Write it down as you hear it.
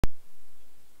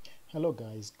Hello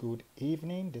guys, good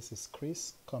evening. This is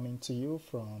Chris coming to you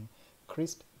from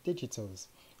Crisp Digitals.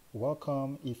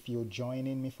 Welcome if you're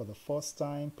joining me for the first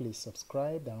time, please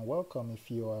subscribe, and welcome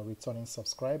if you are a returning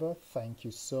subscriber. Thank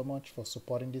you so much for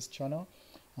supporting this channel,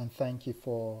 and thank you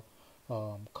for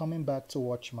coming back to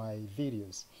watch my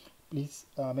videos. Please,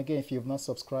 again, if you've not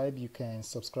subscribed, you can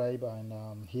subscribe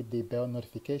and hit the bell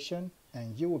notification,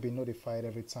 and you will be notified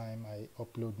every time I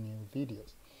upload new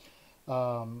videos.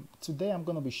 Today I'm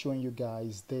going to be showing you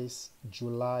guys this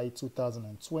July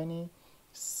 2020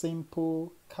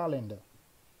 simple calendar.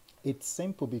 It's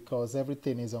simple because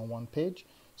everything is on one page,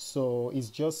 so it's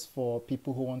just for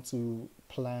people who want to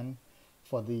plan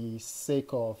for the sake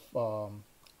of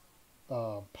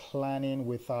planning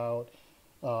without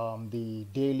the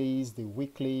dailies, the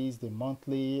weeklies, the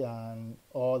monthly, and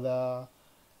all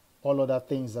other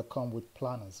things that come with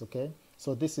planners. Okay,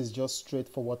 so this is just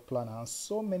straightforward planner, and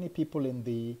so many people in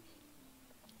the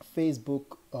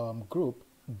Facebook group,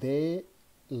 they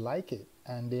like it,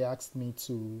 and they asked me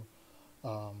to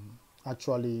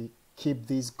actually keep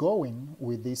this going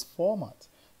with this format.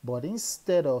 But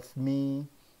instead of me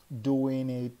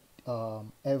doing it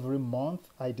every month,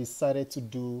 I decided to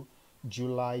do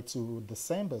July to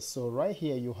December. So right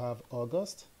here you have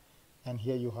August, and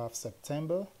here you have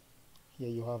September, here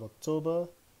you have October,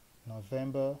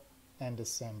 November, and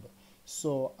December.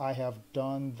 So I have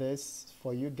done this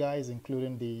for you guys,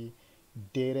 including the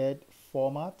dated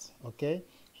format. Okay,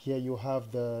 here you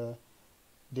have the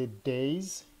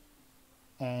days,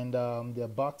 and the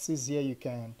boxes here. You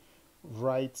can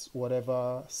write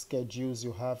whatever schedules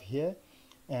you have here,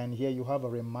 and here you have a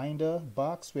reminder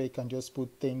box where you can just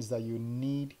put things that you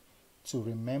need to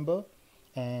remember,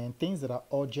 and things that are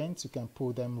urgent, you can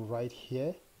put them right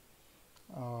here.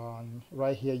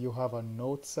 Right here you have a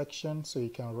note section, so you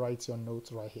can write your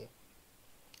notes right here.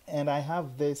 And I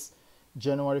have this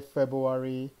January,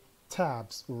 February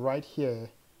tabs right here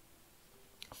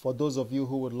for those of you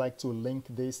who would like to link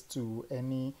this to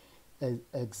any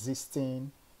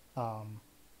existing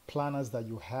planners that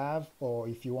you have, or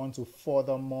if you want to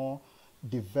furthermore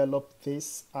develop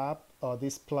this app or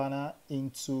this planner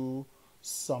into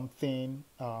something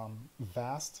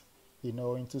vast,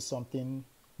 into something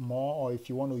more, or if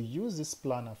you want to use this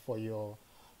planner for your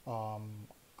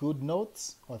good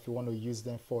notes, or if you want to use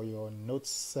them for your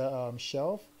notes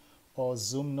shelf or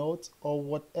Zoom notes or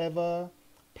whatever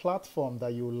platform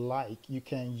that you like, you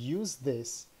can use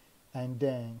this and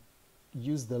then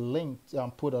use the link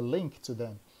and put a link to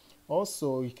them.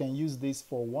 Also, you can use this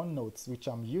for OneNote, which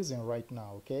I'm using right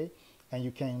now, okay? And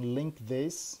you can link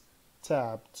this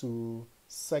tab to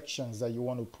sections that you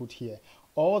want to put here.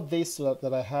 All this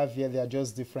that I have here, they are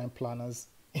just different planners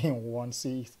in one.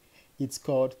 See, it's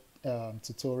called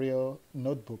tutorial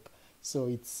notebook. So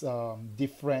it's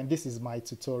different. This is my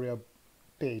tutorial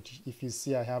page. If you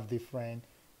see, I have different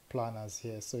planners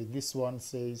here. So this one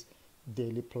says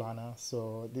daily planner.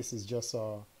 So this is just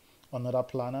another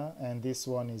planner, and this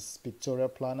one is pictorial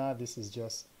planner. This is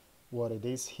just what it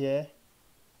is here.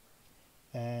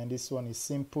 And this one is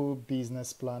simple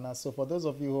business planner. So for those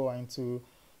of you who are into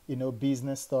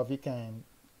business stuff, you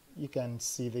can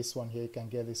see this one here. You can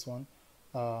get this one,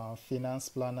 finance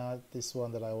planner, this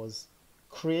one that I was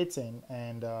creating,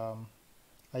 and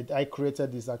I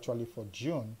created this actually for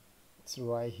June. It's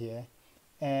right here.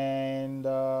 And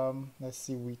let's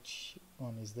see, which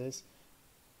one is this.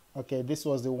 Okay, this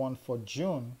was the one for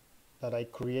June that I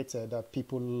created that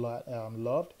people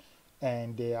loved,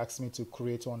 and they asked me to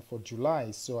create one for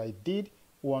July. So I did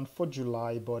one for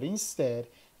July, but instead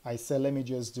I said, let me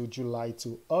just do July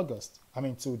to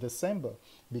to December,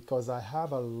 because I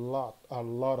have a lot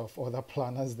of other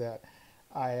planners that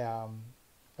I am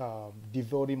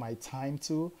devoting my time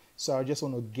to. So I just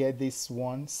want to get this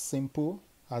one simple,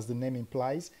 as the name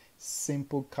implies,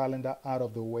 simple calendar out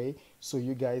of the way, so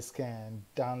you guys can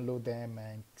download them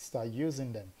and start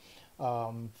using them.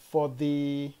 For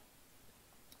the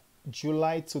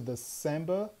July to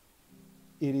December,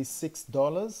 it is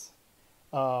 $6.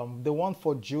 The one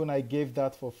for June, I gave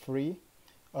that for free,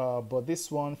 but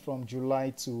this one from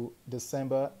July to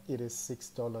December, it is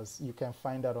 $6. You can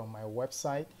find that on my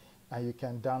website, and you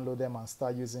can download them and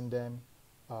start using them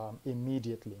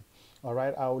immediately. All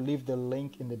right, I'll leave the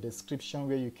link in the description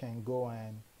where you can go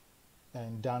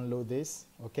and download this.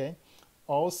 Okay,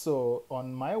 also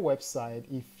on my website,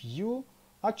 if you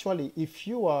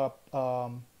are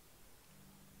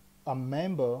a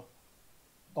member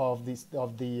of the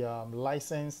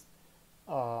licensed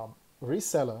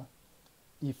reseller,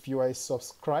 if you are a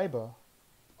subscriber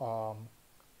on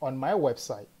my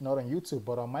website, not on YouTube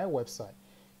but on my website,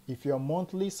 if you're a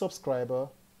monthly subscriber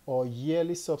or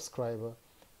yearly subscriber,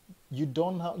 you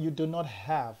do not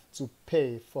have to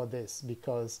pay for this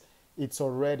because it's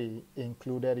already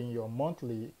included in your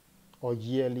monthly or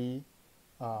yearly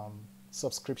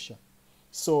subscription.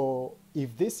 So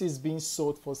if this is being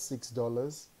sold for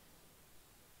 $6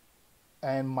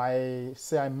 and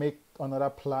say I make another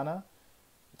planner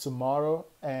tomorrow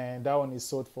and that one is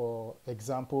sold for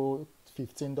example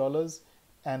 $15,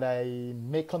 and I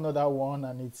make another one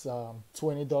and it's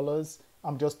 $20,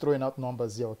 I'm just throwing out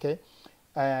numbers here, okay?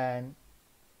 And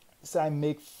so I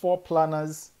make 4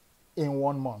 planners in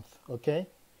 1 month, okay?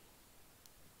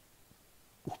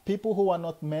 People who are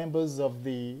not members of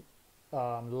the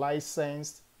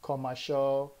licensed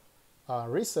commercial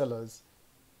resellers,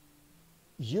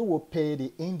 you will pay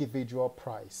the individual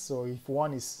price. So if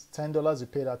one is $10, you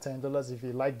pay that $10. If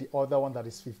you like the other one that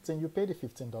is $15, you pay the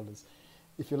 $15.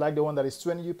 If you like the one that is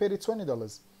 $20, you pay the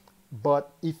 $20.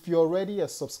 But if you're already a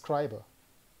subscriber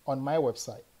on my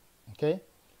website, okay,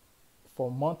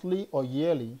 for monthly or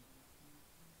yearly,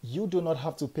 you do not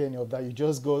have to pay any of that. You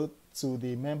just go to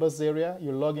the members area,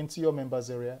 you log into your members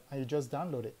area, and you just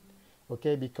download it,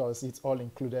 okay, because it's all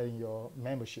included in your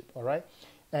membership, all right?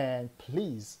 And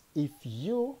please, if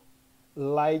you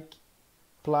like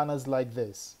planners like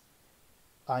this,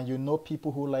 and you know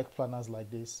people who like planners like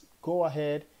this, go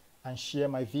ahead and share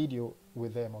my video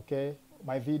with them, okay?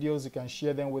 My videos, you can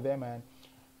share them with them and,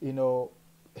 you know,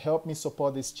 help me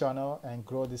support this channel and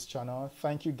grow this channel.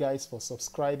 Thank you guys for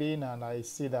subscribing, and I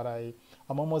see that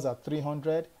I'm almost at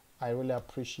 300. I really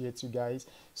appreciate you guys.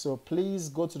 So please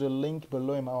go to the link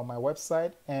below on my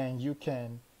website and you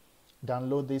can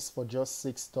download this for just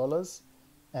 $6.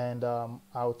 And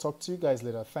I'll talk to you guys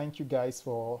later. Thank you guys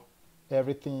for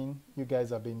everything you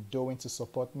guys have been doing to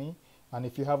support me. And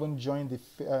if you haven't joined the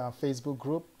Facebook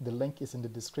group, the link is in the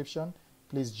description.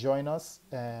 Please join us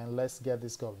and let's get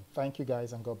this going. Thank you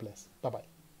guys and God bless. Bye-bye.